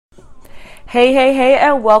Hey,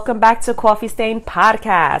 and welcome back to Coffee Stain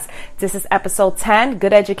Podcast. This is episode 10,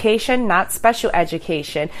 Good Education, Not Special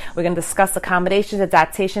Education. We're going to discuss accommodations,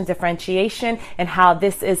 adaptation, differentiation, and how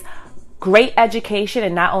this is great education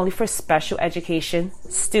and not only for special education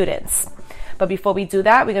students. But before we do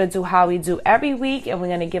that, we're going to do how we do every week, and we're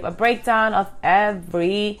going to give a breakdown of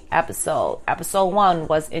every episode. Episode 1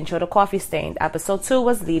 was Intro to Coffee Stain. Episode 2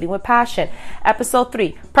 was Leading with Passion. Episode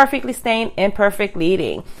 3, Perfectly Stained, Imperfect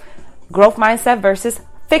Leading. Growth mindset versus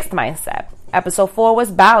fixed mindset. Episode 4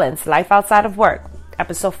 was balance, life outside of work.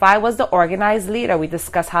 Episode 5 was the organized leader. We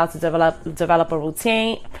discussed how to develop a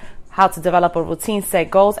routine,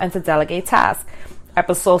 set goals, and to delegate tasks.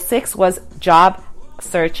 Episode 6 was job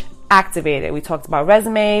search activated. We talked about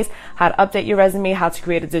resumes, how to update your resume, how to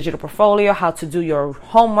create a digital portfolio, how to do your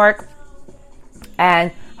homework,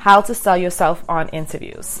 and how to sell yourself on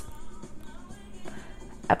interviews.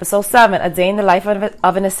 Episode 7, a day in the life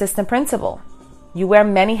of an assistant principal. You wear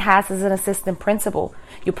many hats as an assistant principal.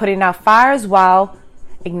 You're putting out fires while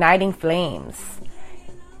igniting flames.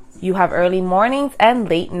 You have early mornings and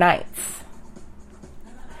late nights.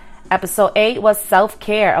 Episode 8 was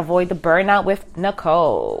self-care. Avoid the burnout with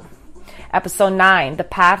Nicole. Episode 9, the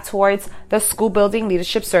path towards the school building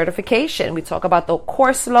leadership certification. We talk about the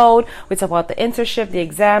course load. We talk about the internship, the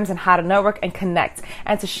exams, and how to network and connect.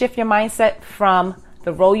 And to shift your mindset from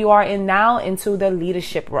the role you are in now into the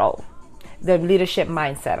leadership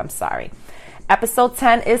mindset. Episode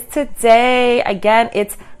 10 is today. Again,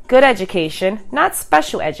 it's good education, not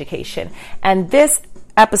special education. And this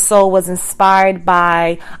episode was inspired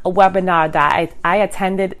by a webinar that I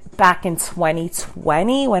attended back in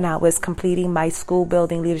 2020 when I was completing my school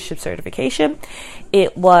building leadership certification.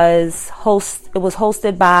 It was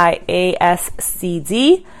hosted by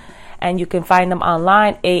ASCD. And you can find them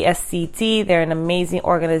online, ASCD. They're an amazing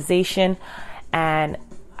organization. And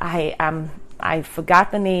I forgot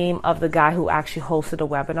the name of the guy who actually hosted a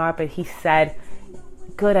webinar, but he said,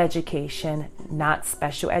 good education, not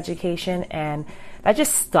special education. And that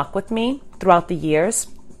just stuck with me throughout the years,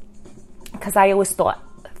 because I always thought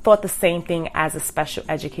the same thing as a special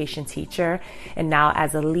education teacher. And now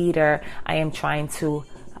as a leader, I am trying to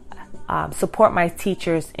support my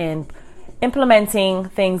teachers in implementing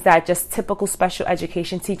things that just typical special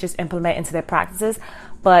education teachers implement into their practices.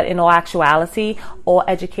 But in all actuality, all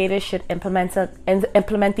educators should implement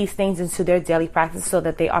these things into their daily practice so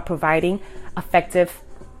that they are providing effective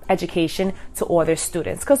education to all their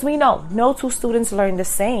students. Because we know no two students learn the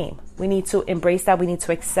same. We need to embrace that. We need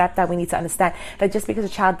to accept that. We need to understand that just because a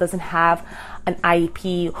child doesn't have an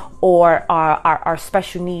IEP or are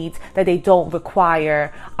special needs, that they don't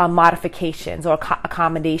require modifications or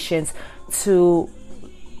accommodations to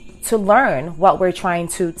learn what we're trying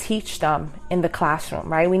to teach them in the classroom,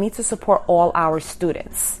 right? We need to support all our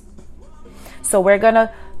students. So we're going to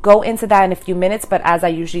go into that in a few minutes, but as I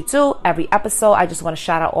usually do every episode, I just want to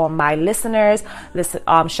shout out all my listeners.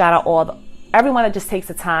 Shout out everyone that just takes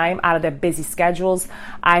the time out of their busy schedules.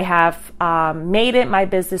 I have made it my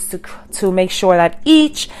business to make sure that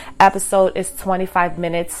each episode is 25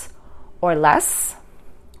 minutes or less,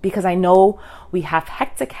 because I know we have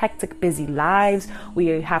hectic, busy lives.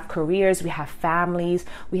 We have careers, we have families,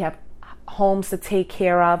 we have homes to take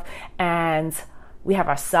care of, and we have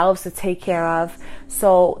ourselves to take care of.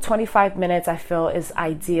 So 25 minutes, I feel, is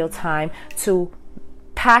ideal time to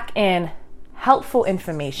pack in helpful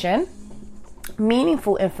information,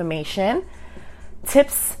 meaningful information,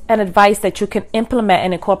 tips and advice that you can implement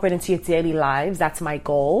and incorporate into your daily lives. That's my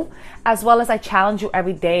goal. As well as I challenge you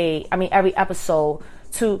every episode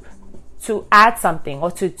to add something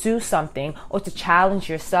or to do something or to challenge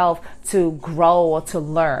yourself to grow or to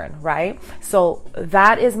learn, right? So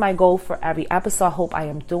that is my goal for every episode. I hope I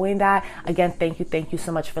am doing that. Again, thank you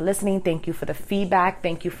so much for listening. Thank you for the feedback.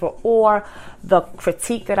 Thank you for all the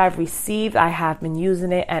critique that I've received. I have been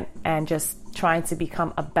using it and just trying to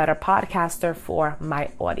become a better podcaster for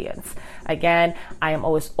my audience. Again, I am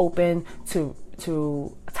always open to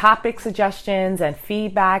topic suggestions and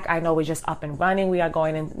feedback. I know we're just up and running. We are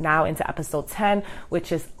going now into episode 10,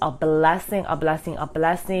 which is a blessing.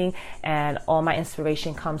 And all my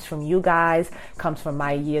inspiration comes from you guys, comes from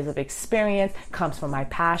my years of experience, comes from my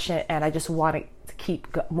passion. And I just want to keep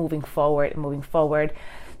moving forward.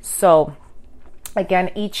 So again,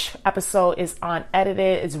 each episode is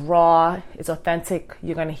unedited, it's raw, it's authentic.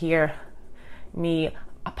 You're going to hear me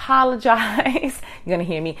apologize. You're going to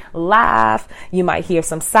hear me laugh. You might hear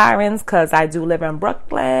some sirens because I do live in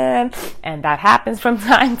Brooklyn and that happens from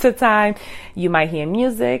time to time. You might hear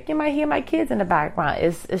music. You might hear my kids in the background.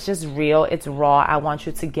 It's just real. It's raw. I want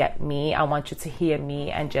you to get me. I want you to hear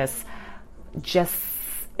me and just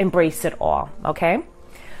embrace it all. Okay.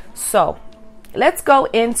 So let's go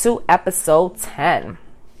into episode 10.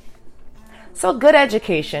 So good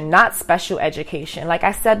education, not special education. Like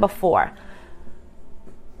I said before,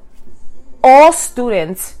 all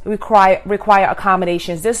students require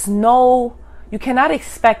accommodations. You cannot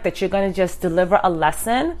expect that you're going to just deliver a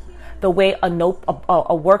lesson the way a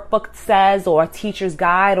workbook says, or a teacher's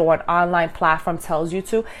guide, or an online platform tells you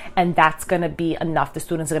to, and that's going to be enough. The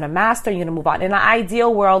students are going to master, you're going to move on. In an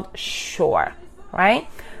ideal world, sure, right?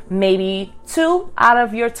 Maybe 2 out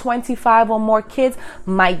of your 25 or more kids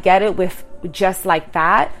might get it with just like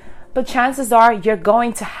that, but chances are you're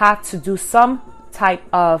going to have to do some type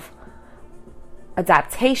of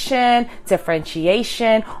adaptation,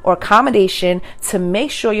 differentiation, or accommodation to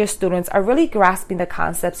make sure your students are really grasping the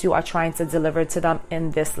concepts you are trying to deliver to them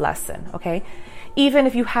in this lesson. Okay, even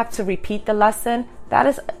if you have to repeat the lesson,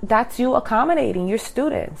 that's you accommodating your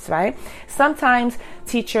students, right? Sometimes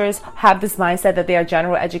teachers have this mindset that they are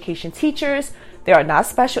general education teachers. They are not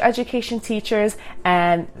special education teachers,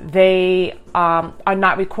 and they are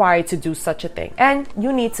not required to do such a thing. And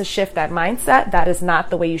you need to shift that mindset. That is not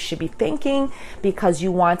the way you should be thinking, because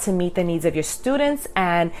you want to meet the needs of your students.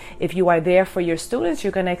 And if you are there for your students,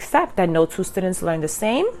 you're going to accept that no two students learn the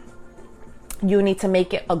same. You need to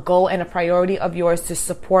make it a goal and a priority of yours to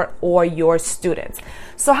support all your students.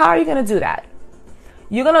 So how are you going to do that?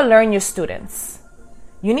 You're going to learn your students.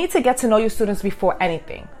 You need to get to know your students before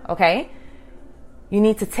anything, okay? You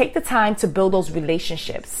need to take the time to build those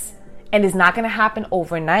relationships. And it's not going to happen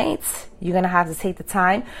overnight. You're going to have to take the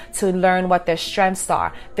time to learn what their strengths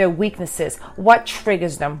are, their weaknesses, what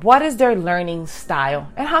triggers them, what is their learning style,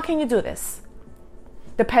 and how can you do this?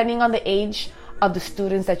 Depending on the age of the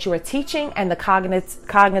students that you are teaching and the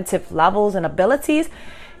cognitive levels and abilities,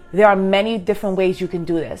 there are many different ways you can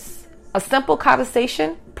do this. A simple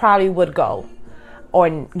conversation probably would go. Or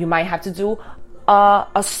you might have to do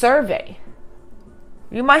a survey.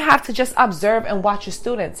 You might have to just observe and watch your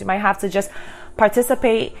students. You might have to just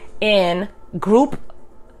participate in group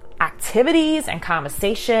activities and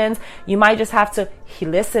conversations. You might just have to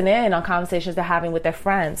listen in on conversations they're having with their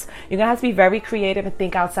friends. You're going to have to be very creative and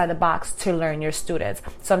think outside the box to learn your students.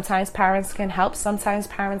 Sometimes parents can help. Sometimes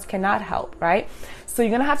parents cannot help, right? So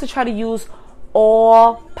you're going to have to try to use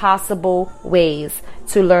all possible ways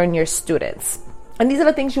to learn your students. And these are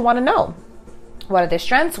the things you want to know. What are their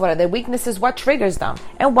strengths? What are their weaknesses? What triggers them?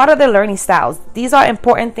 And what are their learning styles? These are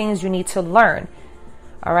important things you need to learn.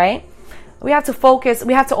 All right? We have to focus.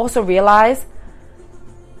 We have to also realize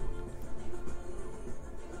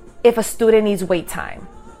if a student needs wait time.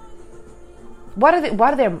 What are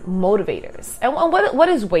their motivators? And what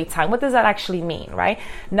is wait time? What does that actually mean, right?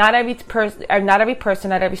 Not every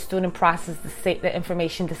student processes the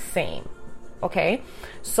information the same. Okay?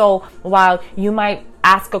 So while you might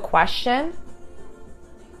ask a question,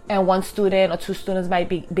 and one student or two students might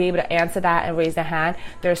be able to answer that and raise their hand,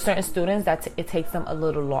 there are certain students that it takes them a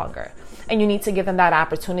little longer. And you need to give them that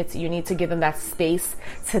opportunity. You need to give them that space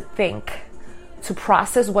to think, to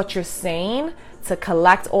process what you're saying, to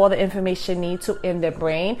collect all the information need to in their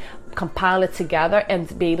brain, compile it together, and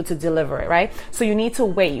to be able to deliver it, right? So you need to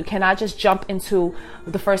wait. You cannot just jump into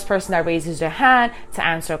the first person that raises their hand to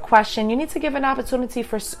answer a question. You need to give an opportunity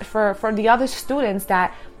for the other students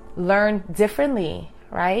that learn differently,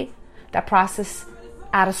 right? That process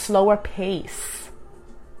at a slower pace.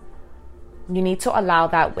 You need to allow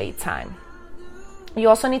that wait time. You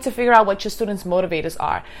also need to figure out what your students' motivators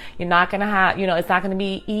are. You're not going to have, it's not going to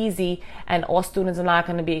be easy, and all students are not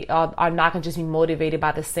going to just be motivated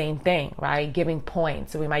by the same thing, right? Giving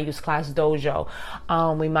points. So we might use Class Dojo.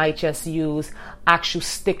 We might just use actual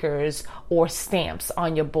stickers or stamps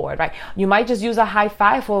on your board, right? You might just use a high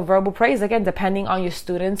five for verbal praise. Again, depending on your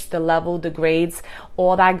students, the level, the grades,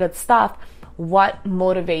 all that good stuff. What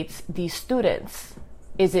motivates these students?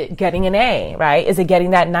 Is it getting an A, right? Is it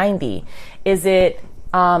getting that 90? Is it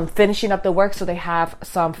finishing up the work so they have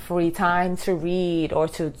some free time to read or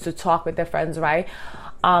to talk with their friends, right?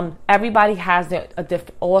 Everybody has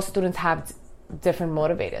all students have different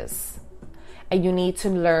motivators. And you need to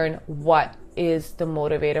learn what is the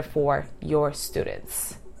motivator for your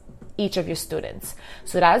students, each of your students.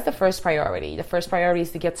 So that is the first priority. The first priority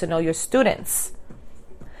is to get to know your students.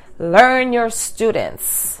 Learn your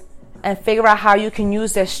students. And figure out how you can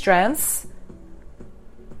use their strengths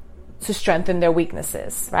to strengthen their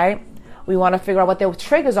weaknesses, right? We want to figure out what their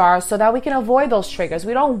triggers are so that we can avoid those triggers.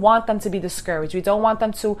 We don't want them to be discouraged. We don't want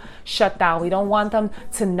them to shut down. We don't want them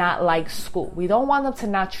to not like school. We don't want them to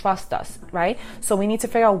not trust us, right? So we need to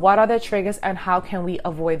figure out what are their triggers and how can we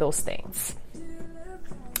avoid those things.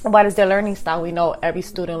 What is their learning style? We know every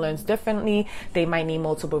student learns differently. They might need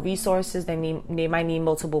multiple resources. They might need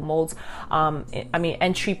multiple modes.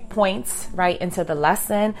 Entry points, right, into the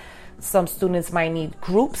lesson. Some students might need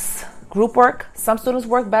group work. Some students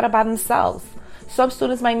work better by themselves. Some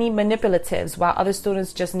students might need manipulatives, while other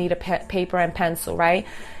students just need a paper and pencil, right?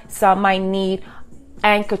 Some might need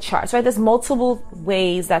anchor charts, right? There's multiple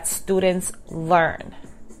ways that students learn.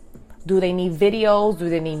 Do they need videos? Do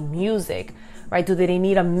they need music? Right? Do they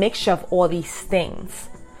need a mixture of all these things?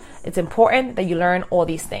 It's important that you learn all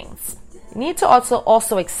these things. You need to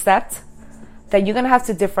also accept that you're going to have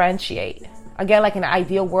to differentiate. Again, like in an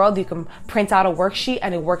ideal world, you can print out a worksheet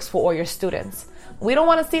and it works for all your students. We don't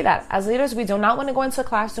want to see that. As leaders, we do not want to go into a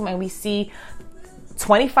classroom and we see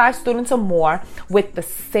 25 students or more with the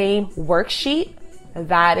same worksheet.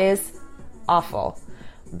 That is awful.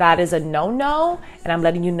 That is a no-no, and I'm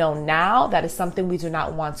letting you know now that is something we do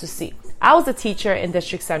not want to see. I was a teacher in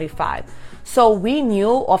District 75, so we knew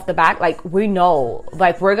off the bat, we're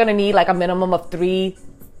going to need a minimum of three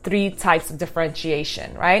types of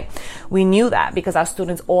differentiation, right? We knew that because our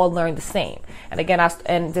students all learned the same. And again,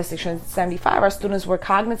 in District 75, our students were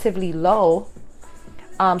cognitively low.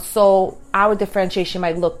 So our differentiation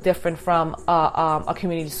might look different from a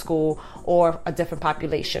community school or a different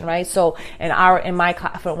population, right? So in my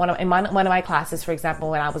class, for one of my classes, for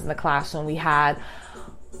example, when I was in the classroom, we had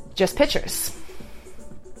just pictures.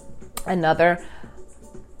 Another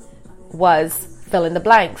was fill in the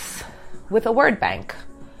blanks with a word bank,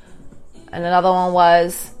 and another one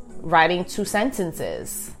was writing 2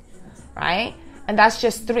 sentences, right? And that's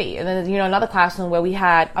just 3. And then, another classroom where we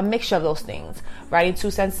had a mixture of those things. Writing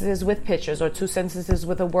 2 sentences with pictures or 2 sentences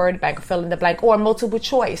with a word bank, fill in the blank, or multiple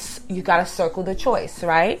choice. You got to circle the choice,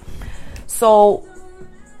 right? So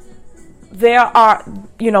there are,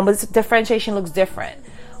 differentiation looks different.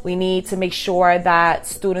 We need to make sure that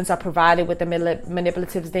students are provided with the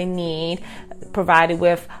manipulatives they need, provided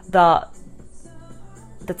with the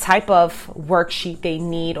type of worksheet they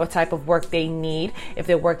need or type of work they need. If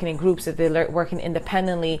they're working in groups, if they're working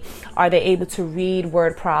independently, are they able to read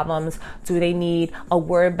word problems? Do they need a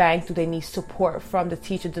word bank? Do they need support from the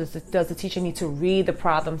teacher? Does the teacher need to read the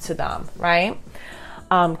problem to them, right?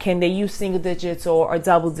 Can they use single digits or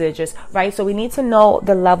double digits, right? So we need to know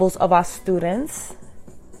the levels of our students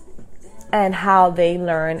and how they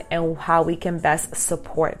learn and how we can best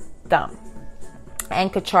support them.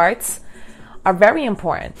 Anchor charts are very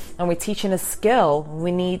important. When we're teaching a skill,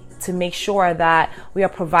 we need to make sure that we are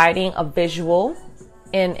providing a visual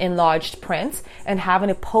in enlarged print and having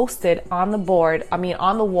it posted on the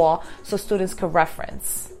wall so students can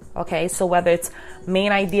reference. Okay, so whether it's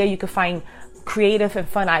main idea, you can find creative and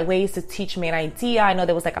fun ways to teach main idea. I know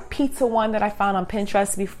there was a pizza one that I found on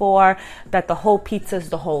Pinterest before, that the whole pizza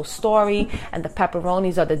is the whole story and the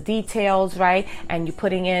pepperonis are the details, right? And you're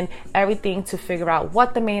putting in everything to figure out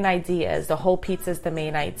what the main idea is. The whole pizza is the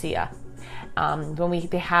main idea.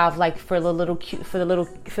 They have for the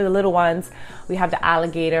little ones, we have the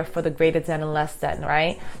alligator for the greater than and less than,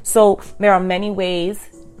 right? So there are many ways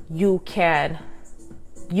you can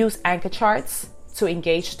use anchor charts to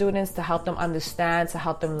engage students, to help them understand, to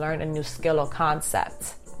help them learn a new skill or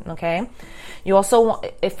concept. Okay. You also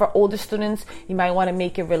want, if for older students, you might want to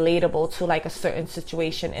make it relatable to a certain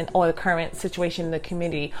situation or the current situation in the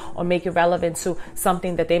community, or make it relevant to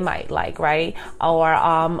something that they might like, right? Or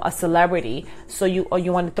a celebrity. So you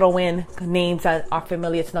want to throw in names that are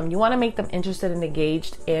familiar to them. You want to make them interested and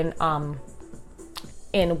engaged in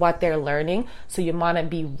what they're learning. So you want to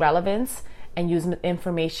be relevant and use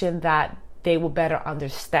information that they will better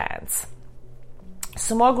understand.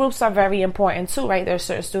 Small groups are very important too, right? There are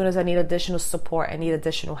certain students that need additional support and need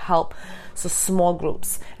additional help. So small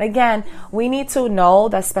groups. Again, we need to know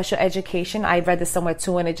that special education, I read this somewhere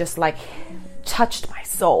too, and it just touched my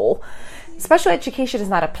soul. Special education is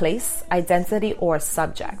not a place, identity, or a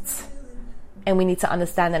subject. And we need to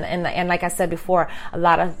understand that. And like I said before, a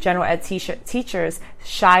lot of general ed teachers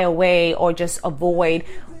shy away or just avoid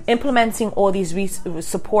implementing all these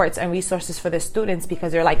supports and resources for their students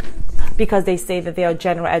because they say that they're a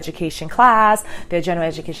general education class, they're a general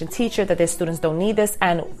education teacher, that their students don't need this.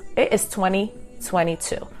 And it is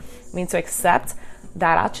 2022. We need to accept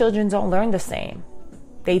that our children don't learn the same.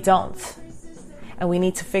 They don't. And we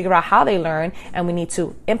need to figure out how they learn, and we need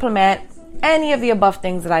to implement any of the above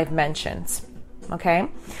things that I've mentioned. Okay?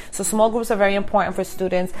 So small groups are very important for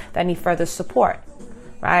students that need further support.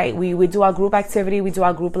 right? We do our group activity, we do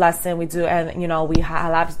our group lesson, we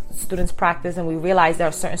have students practice, and we realize there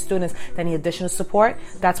are certain students that need additional support.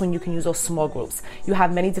 That's when you can use those small groups. You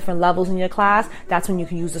have many different levels in your class. That's when you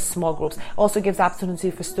can use the small groups. Also gives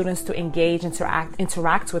opportunity for students to engage,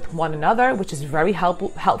 interact with one another, which is very helpful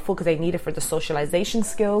because they need it for the socialization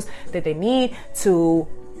skills that they need to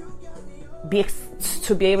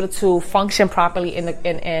be able to function properly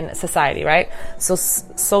in society, right? So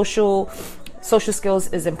social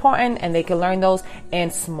skills is important, and they can learn those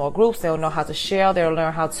in small groups. They'll know how to share. They'll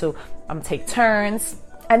learn how to take turns,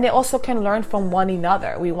 and they also can learn from one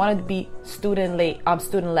another. We want it to be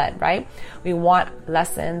student-led, right? We want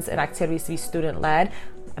lessons and activities to be student-led.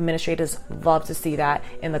 Administrators love to see that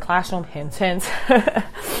in the classroom. Hint, hint.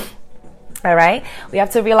 All right. We have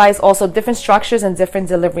to realize also different structures and different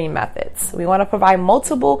delivery methods. We want to provide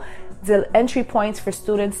multiple entry points for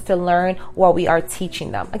students to learn what we are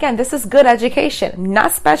teaching them. Again, this is good education,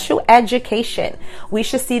 not special education. We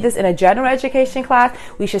should see this in a general education class.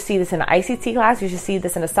 We should see this in an ICT class. We should see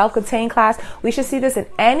this in a self-contained class. We should see this in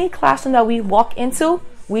any classroom that we walk into.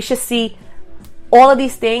 We should see all of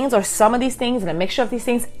these things, or some of these things, and a mixture of these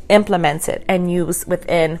things implemented and used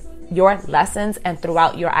within your lessons and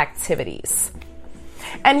throughout your activities.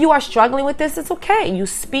 And you are struggling with this, it's okay. You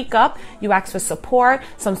speak up, you ask for support.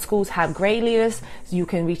 Some schools have grade leaders. You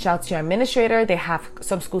can reach out to your administrator.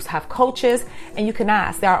 Some schools have coaches, and you can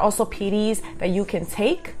ask. There are also PDs that you can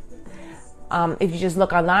take. If you just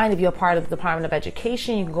look online, if you're part of the Department of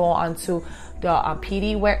Education, you can go onto the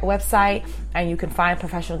PD website and you can find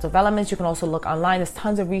professional developments. You can also look online. There's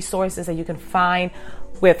tons of resources that you can find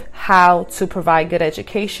with how to provide good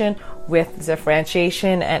education with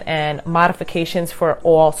differentiation and modifications for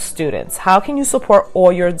all students. How can you support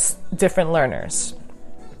all your different learners?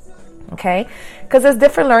 Okay? Because there's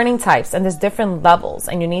different learning types and there's different levels,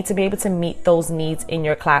 and you need to be able to meet those needs in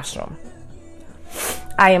your classroom.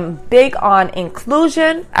 I am big on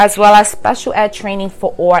inclusion as well as special ed training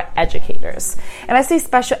for all educators. And I say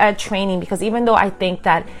special ed training because even though I think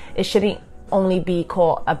that it shouldn't only be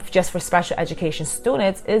called just for special education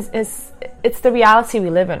students, it's the reality we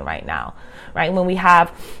live in right now, right? When we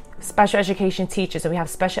have special education teachers and we have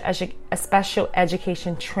special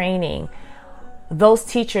education training, those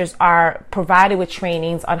teachers are provided with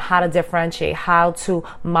trainings on how to differentiate, how to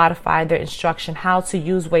modify their instruction, how to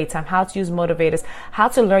use wait time, how to use motivators, how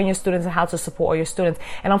to learn your students, and how to support your students.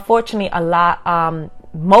 And unfortunately,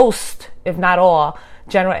 most, if not all,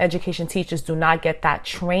 general education teachers do not get that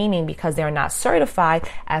training because they're not certified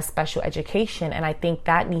as special education. And I think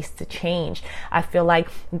that needs to change. I feel like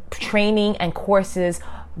training and courses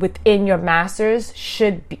within your master's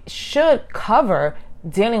should cover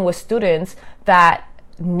dealing with students that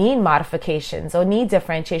need modifications or need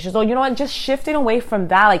differentiations, or just shifting away from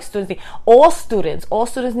that. Like all students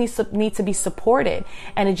need to be supported,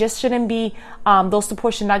 and it just shouldn't be those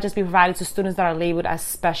supports should not just be provided to students that are labeled as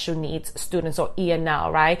special needs students or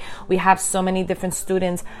ENL, right? We have so many different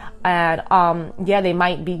students, and they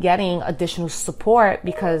might be getting additional support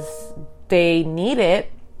because they need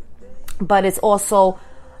it, but it's also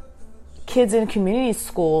kids in community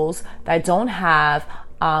schools that don't have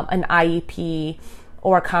an IEP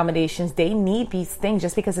or accommodations. They need these things.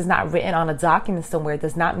 Just because it's not written on a document somewhere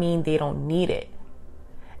does not mean they don't need it.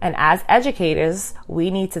 And as educators, we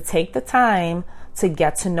need to take the time to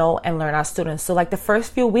get to know and learn our students. So like the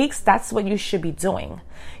first few weeks, that's what you should be doing.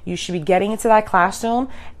 You should be getting into that classroom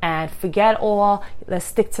and forget all, let's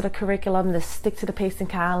stick to the curriculum, let's stick to the pacing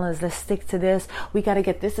calendars, let's stick to this. We got to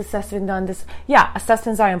get this assessment done.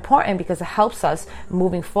 Assessments are important because it helps us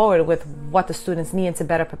moving forward with what the students need to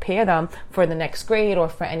better prepare them for the next grade or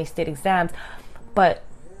for any state exams. But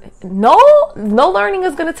no learning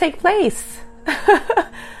is going to take place.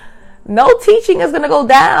 No teaching is going to go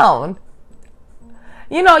down.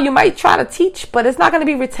 You might try to teach, but it's not going to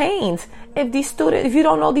be retained if you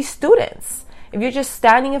don't know these students. If you're just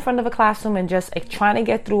standing in front of a classroom and just trying to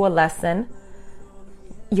get through a lesson,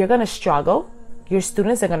 you're going to struggle. Your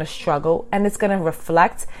students are going to struggle, and it's going to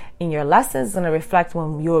reflect in your lessons. It's going to reflect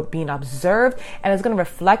when you're being observed, and it's going to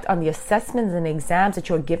reflect on the assessments and exams that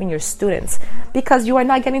you're giving your students, because you are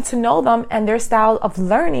not getting to know them and their style of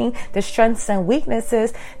learning, their strengths and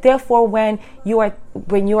weaknesses. Therefore, when you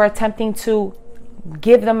are attempting to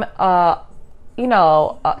give them a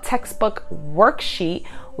textbook worksheet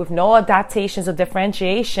with no adaptations or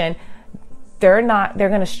differentiation, they're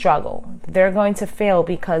going to struggle. They're going to fail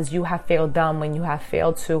because you have failed them when you have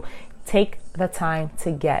failed to take the time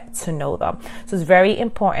to get to know them. So it's very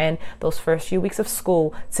important those first few weeks of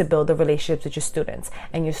school to build the relationships with your students.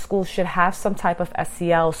 And your school should have some type of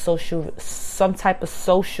SEL, some type of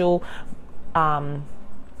social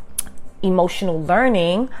emotional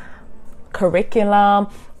learning curriculum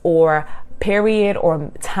or period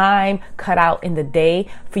or time cut out in the day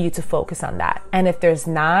for you to focus on that. And if there's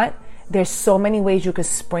not, there's so many ways you could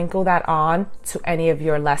sprinkle that on to any of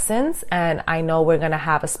your lessons. And I know we're going to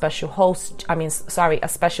have a special a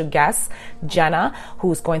special guest, Jenna,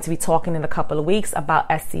 who's going to be talking in a couple of weeks about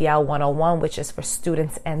SEL 101, which is for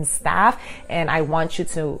students and staff. And I want you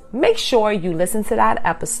to make sure you listen to that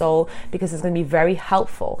episode because it's going to be very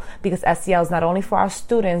helpful, because SEL is not only for our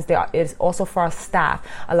students, it's also for our staff.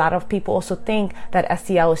 A lot of people also think that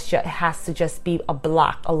SEL has to just be a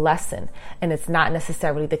block, a lesson, and it's not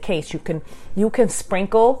necessarily the case. You can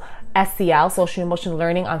sprinkle SEL, social emotional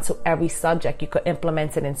learning, onto every subject. You could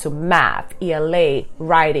implement it into math, ELA,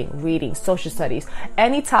 writing, reading, social studies,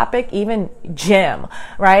 any topic, even gym,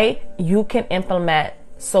 right? You can implement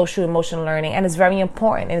social emotional learning, and it's very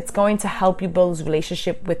important, and it's going to help you build a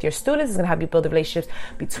relationship with your students. It's going to help you build relationships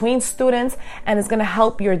between students, and it's going to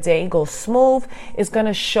help your day go smooth. It's going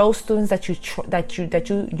to show students that you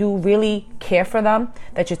really care for them,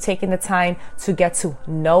 that you're taking the time to get to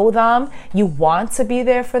know them. You want to be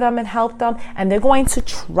there for them and help them, and they're going to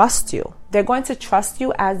trust you. They're going to trust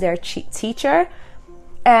you as their teacher.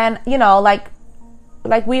 And like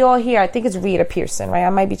we all hear, I think it's Rita Pearson, right?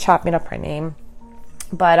 I might be chopping up her name.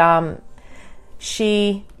 But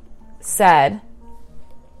she said,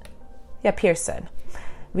 Rita Pearson.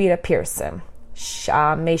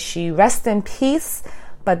 May she rest in peace.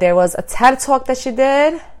 But there was a TED Talk that she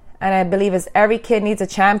did, and I believe it's every kid needs a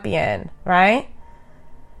champion, right?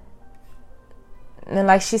 And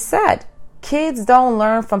like she said, kids don't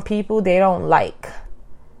learn from people they don't like.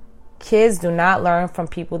 Kids do not learn from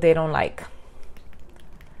people they don't like.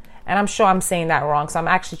 And I'm sure I'm saying that wrong, so I'm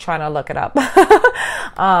actually trying to look it up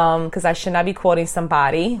because I should not be quoting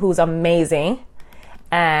somebody who's amazing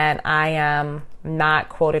and I am not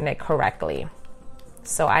quoting it correctly.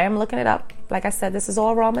 So I am looking it up. Like I said, this is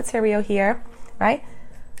all raw material here, right?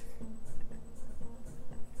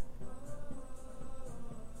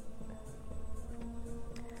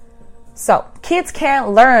 So kids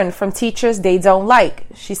can't learn from teachers they don't like.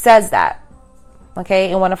 She says that.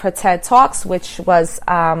 Okay, in one of her TED Talks, which was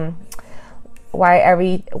why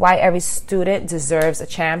every student deserves a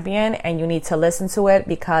champion, and you need to listen to it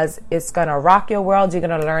because it's gonna rock your world. You're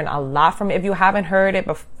gonna learn a lot from it. If you haven't heard it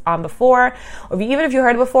before, or even if you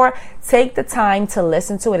heard it before, take the time to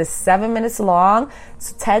listen to it. It's 7 minutes long.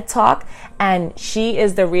 It's a TED Talk, and she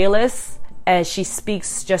is the realist, and she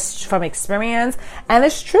speaks just from experience, and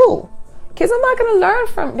it's true. Kids are not going to learn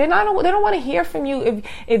from, they don't want to hear from you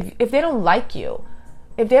if they don't like you.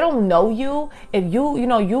 If they don't know you, if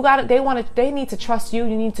you got it, they need to trust you,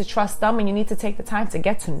 you need to trust them, and you need to take the time to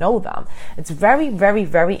get to know them. It's very, very,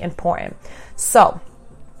 very important. So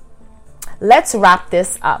let's wrap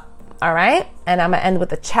this up. All right. And I'm going to end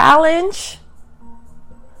with a challenge.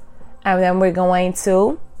 And then we're going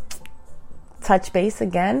to touch base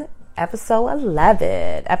again. Episode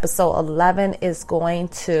 11. Episode 11 is going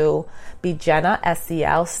to be Jenna,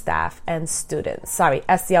 SEL staff and students. Sorry,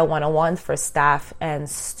 SEL 101 for staff and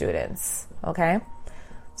students. Okay?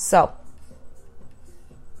 So,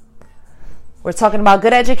 we're talking about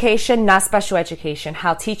good education, not special education.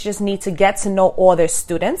 How teachers need to get to know all their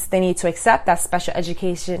students. They need to accept that special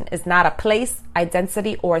education is not a place,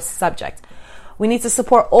 identity, or a subject. We need to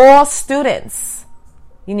support all students.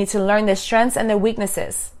 You need to learn their strengths and their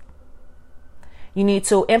weaknesses. You need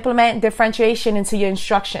to implement differentiation into your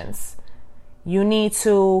instructions. You need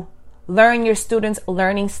to learn your students'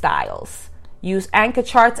 learning styles. Use anchor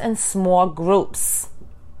charts and small groups.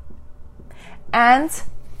 And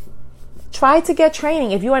try to get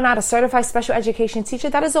training. If you are not a certified special education teacher,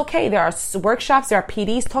 that is okay. There are workshops, there are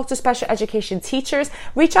PDs. Talk to special education teachers.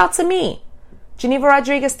 Reach out to me.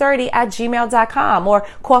 GenevaRodriguez30@gmail.com or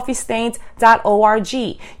coffeestains.org.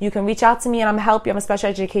 You can reach out to me and I'm going to help you. I'm a special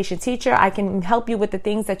education teacher. I can help you with the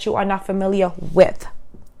things that you are not familiar with.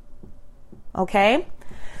 Okay?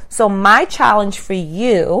 So my challenge for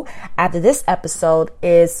you after this episode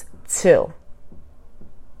is to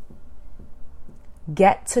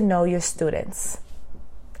get to know your students.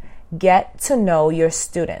 Get to know your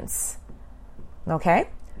students. Okay?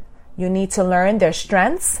 You need to learn their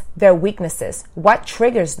strengths, their weaknesses, what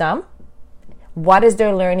triggers them, what is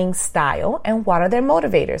their learning style, and what are their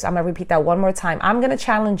motivators. I'm going to repeat that one more time. I'm going to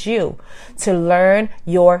challenge you to learn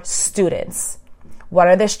your students. What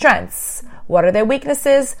are their strengths? What are their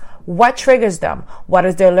weaknesses? What triggers them? What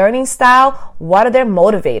is their learning style? What are their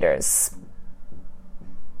motivators?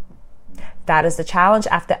 That is the challenge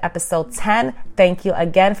after episode 10. Thank you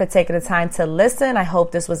again for taking the time to listen. I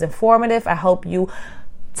hope this was informative. I hope you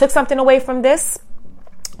took something away from this.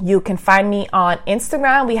 You can find me on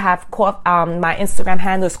Instagram. We have my Instagram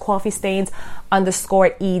handle is coffeestains_edu,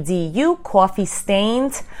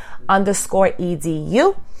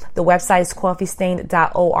 coffeestains_edu. The website is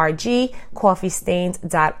coffeestained.org,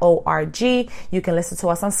 coffeestained.org. You can listen to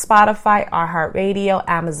us on Spotify, iHeartRadio,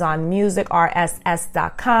 Amazon Music,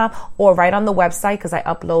 rss.com, or right on the website because I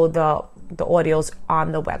upload the audios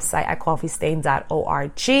on the website at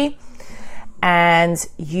coffeestained.org. And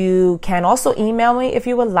you can also email me if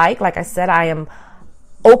you would like. Like I said, I am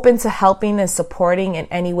open to helping and supporting in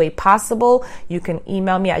any way possible. You can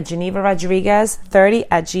email me at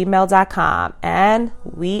GenevaRodriguez30@gmail.com. And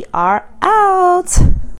we are out.